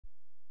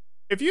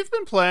If you've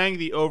been playing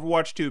the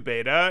Overwatch 2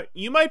 beta,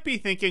 you might be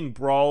thinking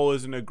Brawl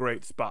is in a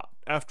great spot.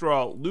 After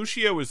all,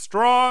 Lucio is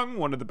strong,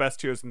 one of the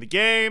best heroes in the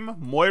game,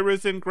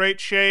 Moira's in great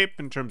shape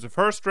in terms of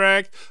her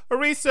strength,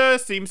 Orisa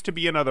seems to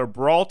be another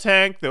Brawl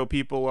tank, though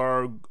people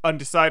are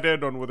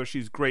undecided on whether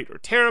she's great or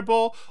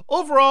terrible.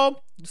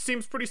 Overall,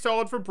 seems pretty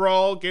solid for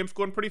Brawl, game's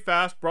going pretty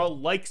fast, Brawl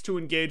likes to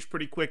engage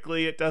pretty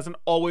quickly, it doesn't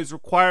always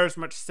require as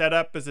much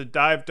setup as a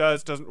dive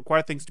does, doesn't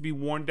require things to be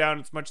worn down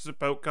as much as a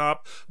poke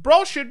comp.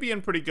 Brawl should be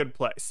in pretty good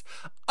place.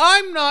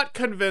 I'm not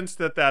convinced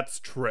that that's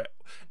true.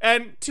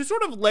 And to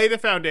sort of lay the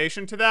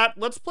foundation to that,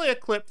 let's play a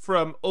clip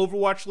from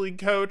Overwatch League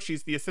coach.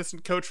 He's the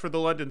assistant coach for the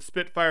London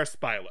Spitfire,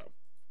 Spilo.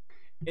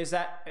 Is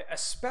that,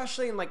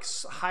 especially in like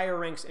higher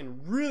ranks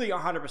and really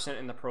 100%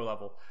 in the pro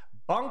level,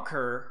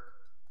 bunker,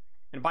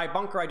 and by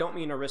bunker I don't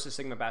mean Orisa,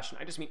 Sigma, Bastion,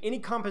 I just mean any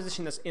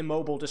composition that's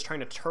immobile just trying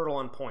to turtle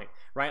on point,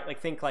 right?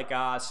 Like think like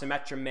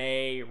Symmetra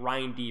May,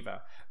 Ryan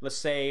Diva. Let's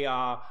say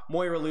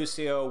Moira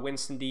Lucio,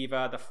 Winston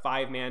Diva, the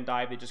 5-man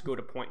dive, they just go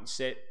to point and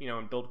sit, you know,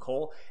 and build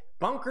coal.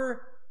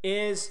 Bunker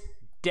is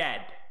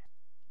dead.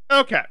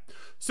 Okay,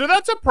 so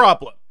that's a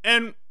problem.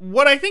 And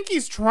what I think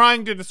he's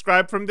trying to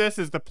describe from this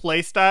is the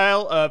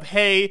playstyle of,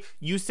 hey,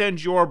 you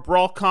send your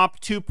Brawl comp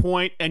to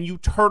point and you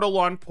turtle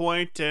on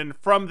point, and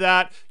from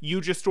that, you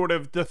just sort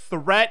of, the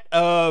threat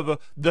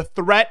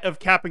of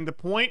capping the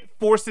point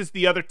forces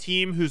the other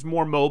team who's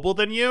more mobile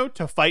than you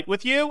to fight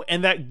with you,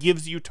 and that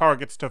gives you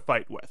targets to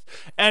fight with.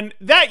 And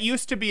that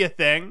used to be a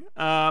thing.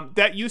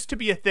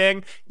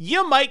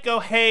 You might go,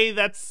 hey,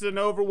 that's an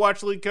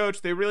Overwatch League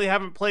coach. They really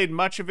haven't played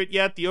much of it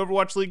yet. The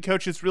Overwatch League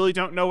coaches really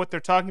don't know what they're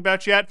talking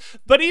about yet.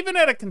 But even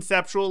at a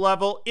conceptual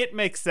level, it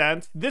makes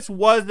sense. This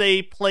was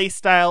a play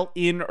style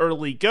in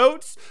early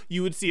GOATs.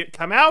 You would see it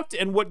come out,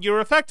 and what you're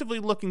effectively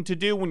looking to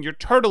do when you're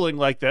turtling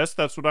like this,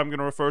 that's what I'm going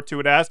to refer to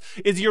it as,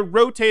 is you're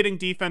rotating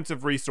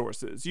defensive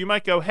resources. You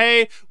might go,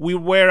 hey, we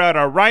wear out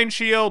our Rhine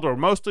Shield, or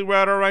mostly wear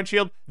out our Rhine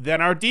Shield,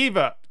 then our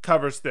Diva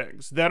covers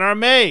things. Then our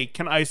May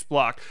can ice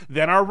block.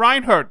 Then our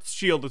Reinhardt's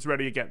shield is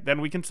ready again.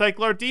 Then we can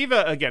cycle our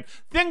Diva again.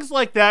 Things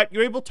like that,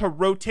 you're able to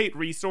rotate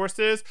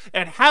resources,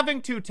 and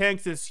having two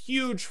tanks is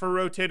huge for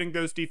rotating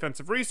those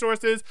defensive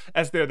resources,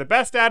 as they're the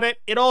best at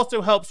it. It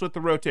also helps with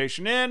the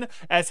rotation in,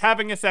 as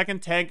having a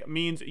second tank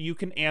means you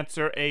can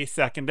answer a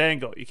second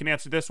angle. You can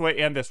answer this way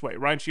and this way.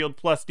 Rhine Shield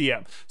plus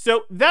DM.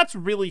 So that's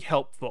really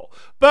helpful.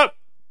 But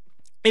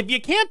if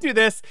you can't do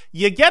this,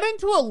 you get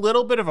into a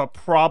little bit of a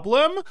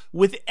problem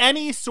with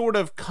any sort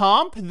of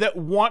comp that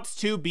wants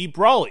to be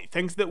brawly,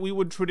 things that we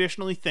would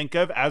traditionally think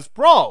of as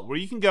Brawl, where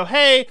you can go,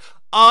 hey,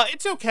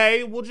 it's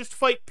okay, we'll just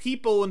fight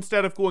people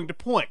instead of going to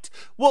point.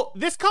 Well,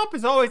 this comp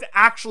has always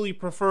actually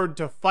preferred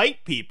to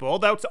fight people.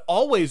 That's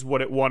always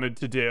what it wanted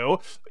to do.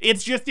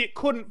 It's just it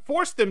couldn't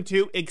force them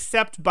to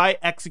except by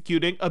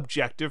executing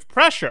objective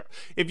pressure.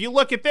 If you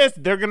look at this,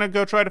 they're gonna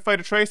go try to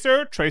fight a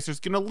Tracer. Tracer's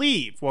gonna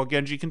leave while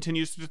Genji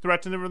continues to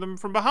threaten them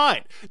from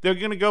behind. They're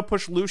gonna go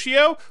push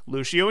Lucio.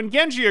 Lucio and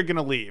Genji are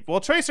gonna leave while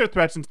Tracer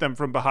threatens them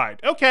from behind.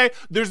 Okay,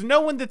 there's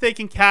no one that they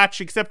can catch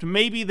except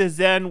maybe the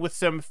Zen with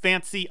some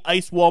fancy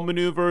ice wall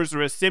maneuvers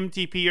or a sim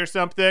TP or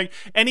something,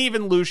 and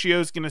even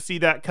Lucio's gonna see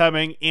that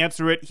coming,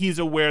 answer it. He's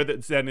aware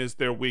that Zen is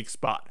their weak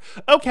spot.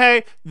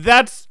 Okay,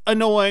 that's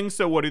annoying,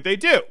 so what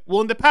do?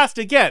 Well, in the past,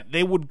 again,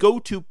 they would go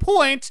to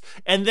point,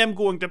 and them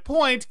going to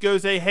point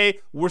goes a, hey,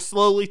 we're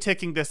slowly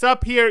ticking this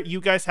up here. You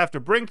guys have to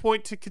bring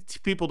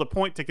people to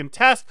point to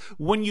contest.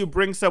 When you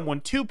bring someone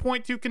to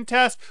point to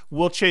contest,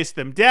 we'll chase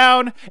them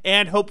down,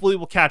 and hopefully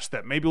we'll catch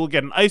them. Maybe we'll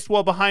get an ice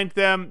wall behind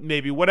them,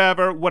 maybe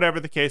whatever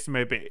the case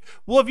may be.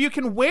 Well, if you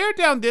can wear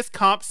down this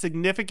comp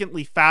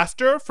significantly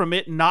faster from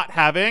it not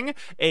having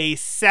a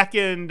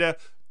second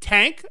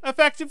tank,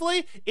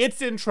 effectively, it's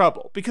in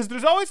trouble. Because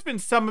there's always been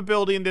some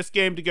ability in this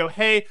game to go,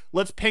 hey,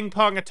 let's ping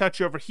pong a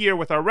touch over here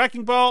with our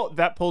Wrecking Ball.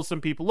 That pulls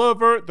some people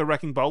over. The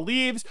Wrecking Ball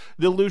leaves.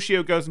 The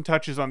Lucio goes and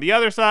touches on the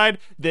other side.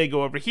 They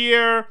go over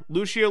here.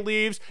 Lucio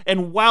leaves.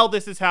 And while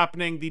this is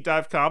happening, the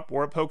dive comp,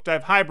 or a poke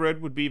dive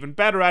hybrid would be even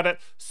better at it,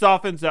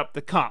 softens up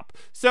the comp.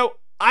 So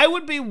I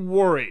would be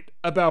worried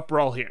about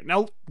Brawl here.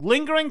 Now,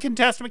 lingering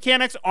contest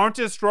mechanics aren't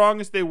as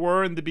strong as they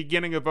were in the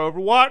beginning of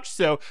Overwatch,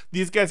 so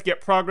these guys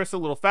get progress a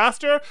little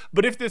faster,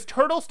 but if this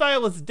turtle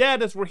style is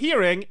dead, as we're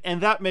hearing,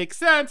 and that makes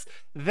sense,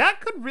 that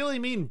could really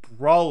mean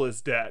Brawl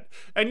is dead.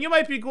 And you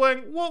might be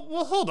going,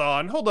 well, hold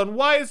on,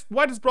 why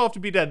does Brawl have to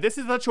be dead? This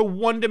is such a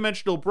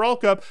one-dimensional Brawl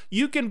Cup.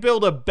 You can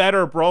build a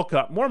better Brawl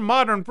Cup. More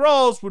modern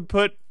Brawls would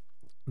put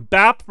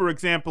BAP, for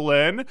example,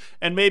 in,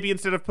 and maybe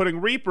instead of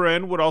putting Reaper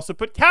in, would also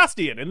put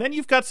Castian, and then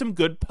you've got some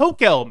good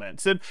poke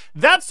elements, and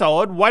that's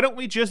solid. Why don't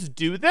we just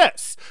do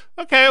this?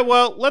 Okay,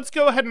 well, let's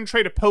go ahead and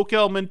trade a poke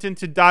element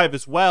into dive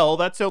as well.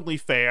 That's only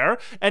fair.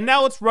 And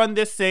now let's run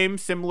this same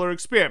similar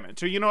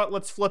experiment. Or you know what,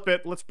 let's flip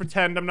it. Let's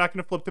pretend I'm not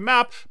going to flip the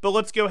map, but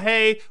let's go,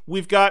 hey,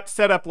 we've got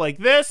setup like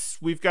this,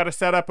 we've got a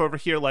setup over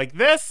here like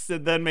this,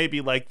 and then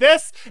maybe like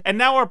this, and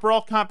now our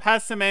Brawl comp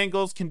has some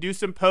angles, can do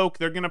some poke.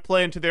 They're going to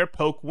play into their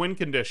poke win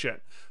condition.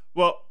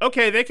 Well,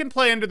 okay, they can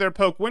play under their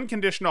poke win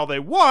condition all they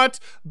want,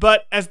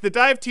 but as the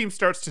dive team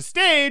starts to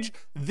stage,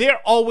 they're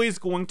always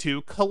going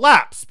to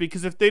collapse,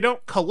 because if they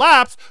don't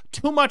collapse,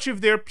 too much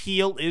of their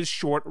peel is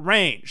short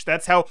range.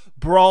 That's how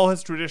Brawl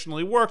has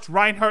traditionally worked.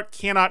 Reinhardt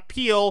cannot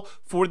peel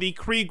for the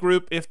Kree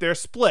group if they're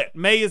split.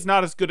 Mei is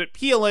not as good at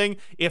peeling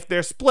if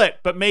they're split,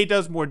 but Mei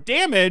does more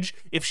damage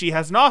if she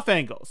has an off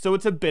angle, so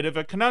it's a bit of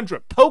a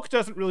conundrum. Poke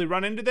doesn't really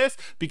run into this,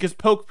 because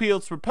Poke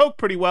peels for Poke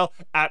pretty well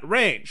at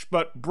range,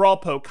 but Brawl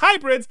Poke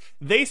hybrids,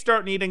 they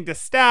start needing to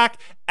stack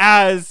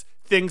as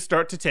things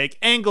start to take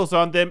angles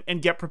on them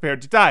and get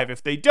prepared to dive.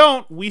 If they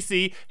don't, we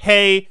see,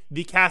 hey,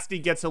 the Cassidy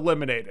gets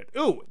eliminated.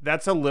 Ooh,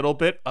 that's a little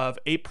bit of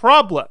a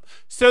problem.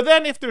 So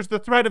then if there's the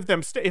threat of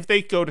them, if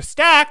they go to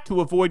stack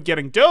to avoid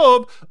getting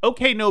dove,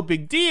 okay, no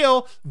big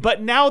deal,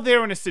 but now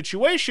they're in a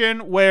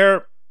situation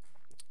where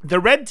the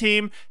red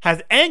team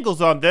has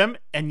angles on them,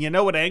 and you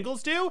know what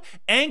angles do?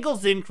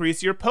 Angles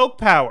increase your poke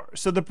power.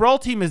 So the Brawl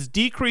team has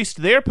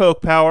decreased their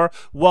poke power,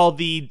 while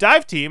the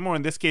dive team, or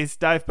in this case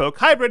dive poke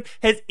hybrid,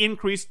 has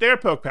increased their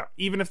poke power.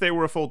 Even if they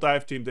were a full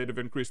dive team, they'd have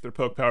increased their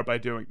poke power by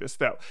doing this,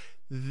 though.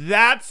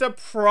 That's a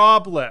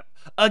problem.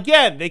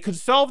 Again, they could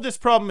solve this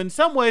problem in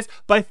some ways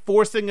by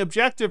forcing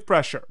objective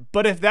pressure,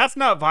 but if that's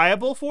not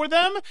viable for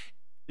them,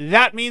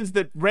 that means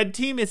that red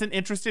team isn't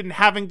interested in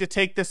having to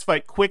take this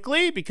fight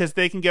quickly, because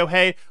they can go,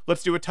 hey,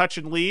 let's do a touch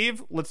and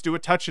leave. Let's do a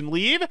touch and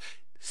leave.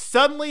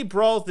 Suddenly,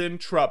 Brawl's in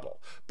trouble.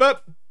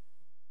 But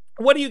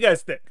what do you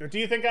guys think? Or do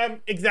you think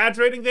I'm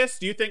exaggerating this?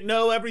 Do you think,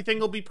 no, everything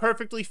will be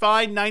perfectly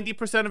fine?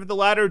 90% of the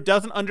ladder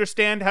doesn't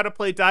understand how to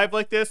play dive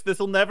like this. This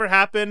will never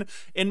happen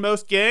in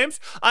most games.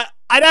 I'd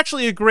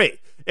actually agree.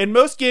 In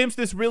most games,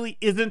 this really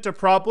isn't a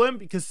problem,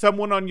 because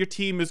someone on your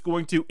team is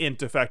going to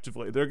int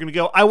effectively. They're going to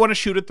go, I want to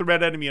shoot at the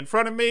red enemy in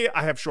front of me.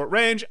 I have short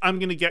range. I'm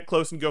going to get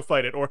close and go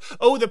fight it. Or,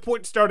 oh, the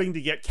point's starting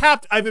to get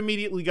capped. I've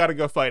immediately got to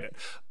go fight it.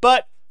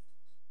 But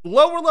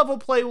lower level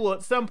play will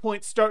at some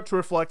point start to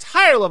reflect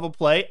higher level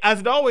play,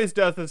 as it always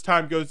does as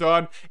time goes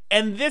on,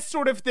 and this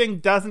sort of thing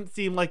doesn't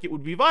seem like it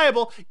would be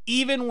viable,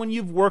 even when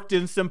you've worked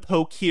in some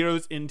poke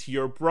heroes into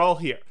your Brawl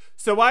here.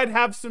 So I'd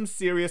have some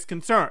serious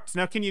concerns.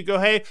 Now, can you go,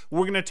 hey,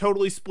 we're going to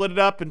totally split it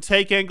up and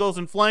take angles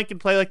and flank and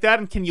play like that,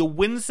 and can you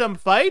win some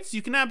fights?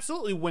 You can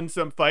absolutely win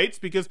some fights,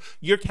 because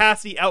your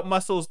Cassie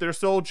outmuscles their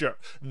soldier.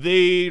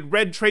 The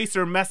red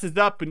tracer messes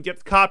up and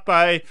gets caught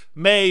by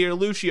Mei or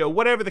Lucio,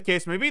 whatever the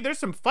case may be. There's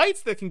some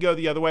fights that can go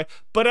the other way,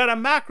 but at a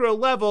macro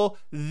level,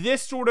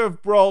 this sort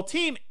of Brawl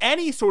team,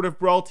 any sort of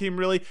Brawl team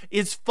really,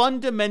 is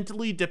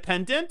fundamentally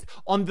dependent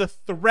on the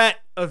threat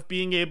of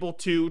being able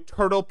to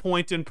turtle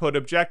point and put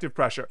objective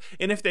pressure.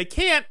 And if they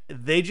can't,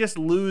 they just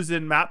lose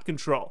in map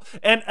control.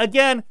 And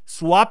again,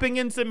 swapping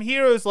in some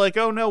heroes like,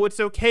 oh no, it's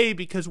okay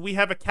because we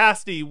have a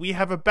Cassidy, we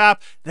have a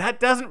BAP, that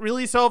doesn't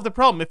really solve the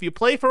problem. If you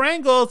play for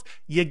angles,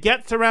 you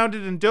get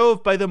surrounded and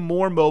dove by the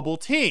more mobile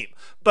team.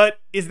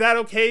 But is that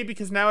okay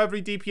because now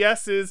every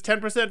DPS is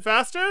 10%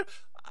 faster?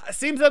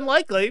 Seems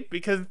unlikely,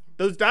 because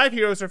those dive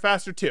heroes are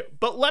faster too.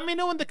 But let me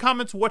know in the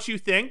comments what you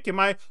think.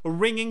 Am I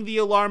ringing the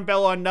alarm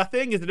bell on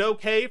nothing? Is it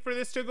okay for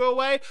this to go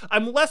away?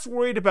 I'm less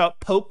worried about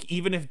poke,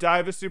 even if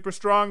dive is super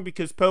strong,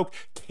 because poke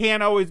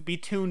can always be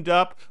tuned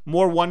up,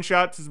 more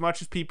one-shots as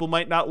much as people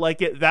might not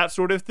like it, that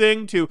sort of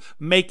thing, to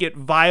make it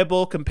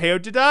viable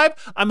compared to dive.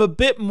 I'm a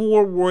bit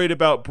more worried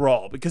about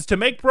Brawl, because to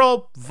make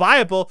Brawl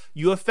viable,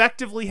 you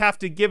effectively have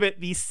to give it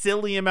the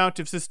silly amount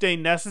of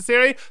sustain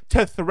necessary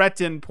to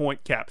threaten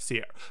point caps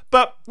here.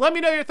 But let me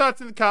know your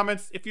thoughts in the comments.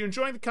 If you're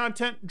enjoying the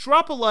content,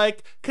 drop a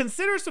like,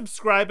 consider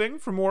subscribing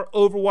for more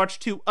Overwatch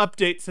 2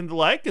 updates and the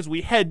like as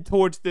we head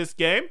towards this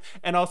game,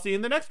 and I'll see you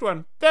in the next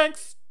one.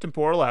 Thanks,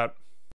 Temporal out.